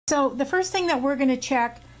So the first thing that we're going to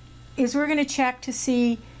check is we're going to check to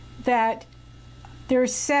see that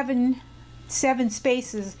there's seven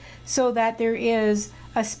spaces, so that there is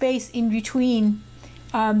a space in between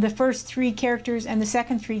the first three characters and the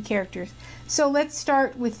second three characters. So let's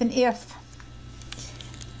start with an if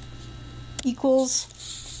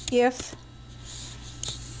equals if,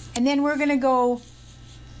 and then we're going to go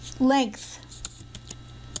length,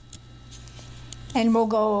 and we'll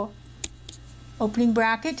go opening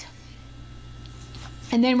bracket,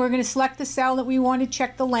 and then we're going to select the cell that we want to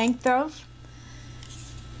check the length of,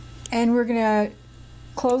 and we're going to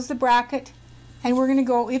close the bracket, and we're going to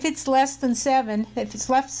go, if it's less than 7, if it's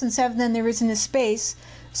less than 7 then there isn't a space,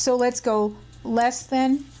 so let's go less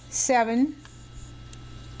than 7,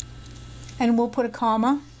 and we'll put a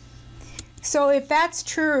comma. So if that's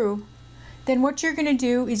true, then what you're going to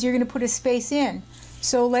do is you're going to put a space in.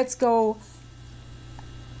 So let's go,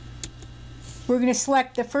 we're going to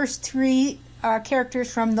select the first three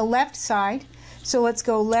characters from the left side, so let's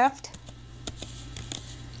go left,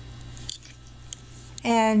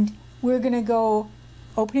 and we're going to go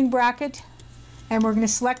opening bracket, and we're going to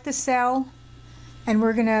select the cell, and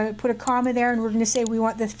we're going to put a comma there, and we're going to say we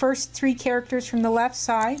want the first three characters from the left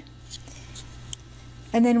side,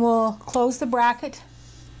 and then we'll close the bracket,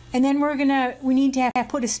 and then we need to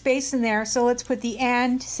put a space in there, so let's put the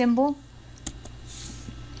and symbol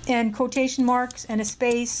and quotation marks and a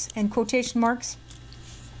space and quotation marks,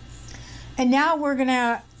 and now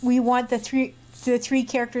we want the three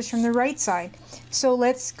characters from the right side. So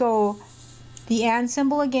let's go the and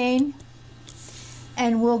symbol again,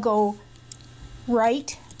 and we'll go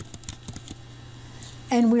right,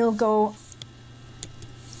 and we'll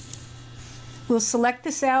select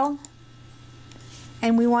the cell,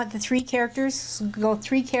 and we want the three characters, so go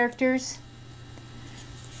three characters,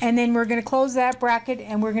 and then we're going to close that bracket,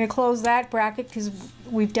 and we're going to close that bracket because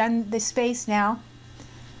we've done the space now.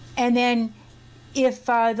 And then if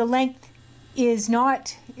the length is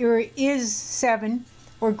not, or is 7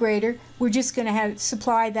 or greater, we're just going to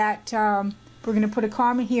supply that, we're going to put a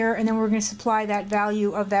comma here, and then we're going to supply that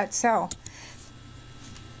value of that cell.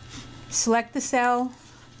 Select the cell,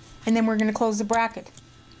 and then we're going to close the bracket.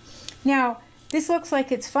 Now this looks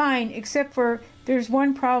like it's fine, except for there's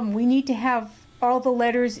one problem. We need to have all the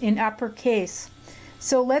letters in uppercase.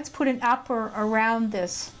 So let's put an upper around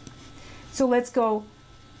this. So let's go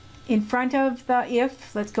in front of the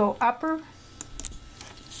if, let's go upper,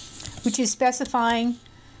 which is specifying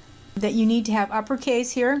that you need to have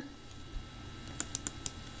uppercase here.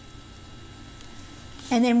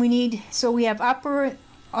 And then we have upper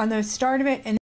on the start of it, and